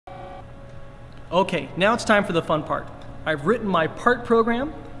Okay, now it's time for the fun part. I've written my part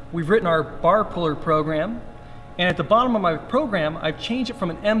program, we've written our bar puller program, and at the bottom of my program, I've changed it from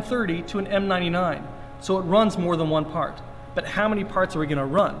an M30 to an M99, so it runs more than one part. But how many parts are we going to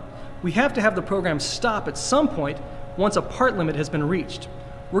run? We have to have the program stop at some point once a part limit has been reached.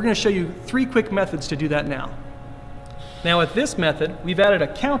 We're going to show you 3 quick methods to do that now. Now with this method, we've added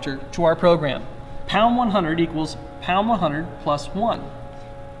a counter to our program. Pound 100 equals pound 100 plus 1.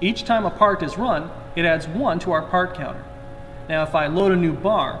 Each time a part is run, it adds 1 to our part counter. Now if I load a new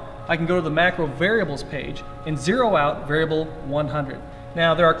bar, I can go to the macro variables page and zero out variable 100.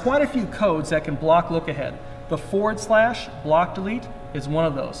 Now there are quite a few codes that can block look ahead. The / block delete is one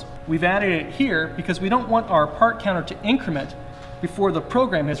of those. We've added it here because we don't want our part counter to increment before the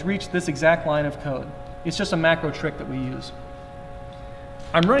program has reached this exact line of code. It's just a macro trick that we use.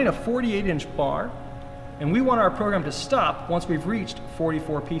 I'm running a 48-inch bar, and we want our program to stop once we've reached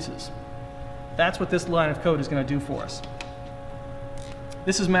 44 pieces. That's what this line of code is going to do for us.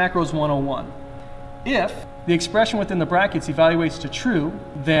 This is macros 101. If the expression within the brackets evaluates to true,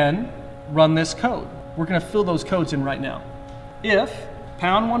 then run this code. We're going to fill those codes in right now. If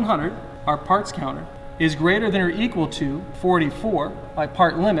pound 100, our parts counter, is greater than or equal to 44 by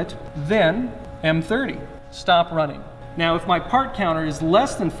part limit, then M30, stop running. Now if my part counter is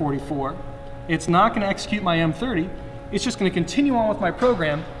less than 44, it's not going to execute my M30, it's just going to continue on with my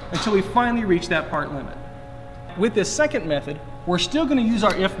program until we finally reach that part limit. With this second method, we're still going to use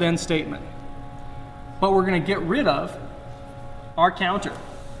our if-then statement, but we're going to get rid of our counter.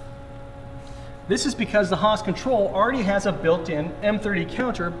 This is because the Haas control already has a built-in M30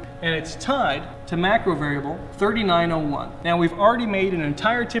 counter, and it's tied to macro variable 3901. Now we've already made an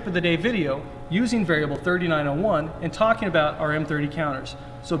entire tip of the day video using variable 3901 and talking about our M30 counters,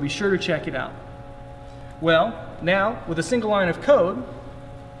 so be sure to check it out. Well, now with a single line of code,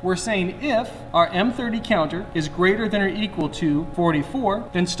 we're saying if our M30 counter is greater than or equal to 44,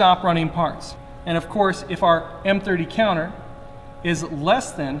 then stop running parts. And of course, if our M30 counter is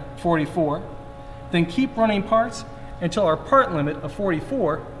less than 44, then keep running parts until our part limit of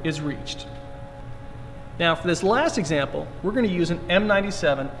 44 is reached. Now for this last example, we're going to use an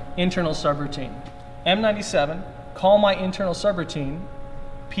M97 internal subroutine. M97, call my internal subroutine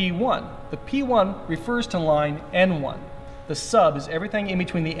P1. The P1 refers to line N1. The sub is everything in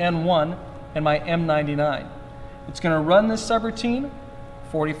between the N1 and my M99. It's going to run this subroutine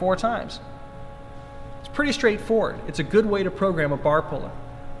 44 times. It's pretty straightforward. It's a good way to program a bar puller.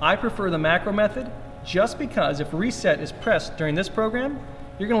 I prefer the macro method just because if reset is pressed during this program,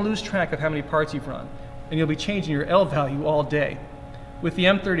 you're going to lose track of how many parts you've run, and you'll be changing your L value all day. With the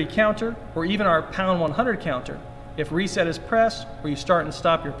M30 counter, or even our pound 100 counter, if reset is pressed, or you start and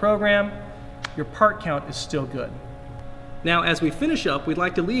stop your program, your part count is still good. Now as we finish up, we'd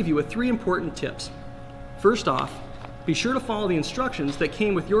like to leave you with 3 important tips. First off, be sure to follow the instructions that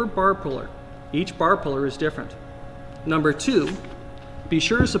came with your bar puller. Each bar puller is different. Number 2, be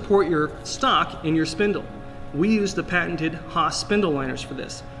sure to support your stock in your spindle. We use the patented Haas spindle liners for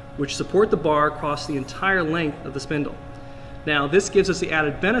this, which support the bar across the entire length of the spindle. Now this gives us the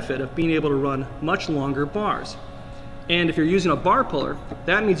added benefit of being able to run much longer bars. And if you're using a bar puller,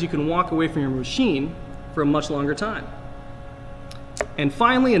 that means you can walk away from your machine for a much longer time. And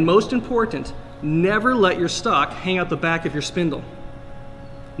finally, and most important, never let your stock hang out the back of your spindle.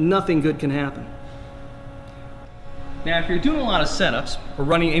 Nothing good can happen. Now if you're doing a lot of setups or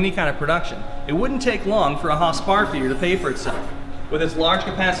running any kind of production, it wouldn't take long for a Haas bar feeder to pay for itself. With its large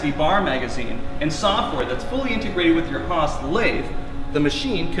capacity bar magazine and software that's fully integrated with your Haas lathe, the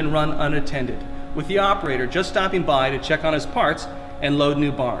machine can run unattended, with the operator just stopping by to check on his parts and load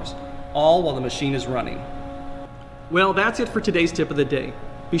new bars, all while the machine is running. Well, that's it for today's tip of the day.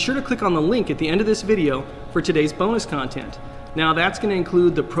 Be sure to click on the link at the end of this video for today's bonus content. Now that's going to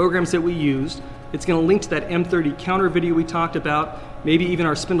include the programs that we used. It's going to link to that M30 counter video we talked about, maybe even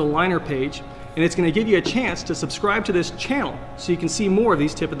our spindle liner page, and it's going to give you a chance to subscribe to this channel so you can see more of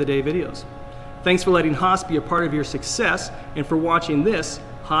these tip of the day videos. Thanks for letting Haas be a part of your success and for watching this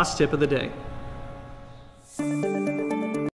Haas tip of the day.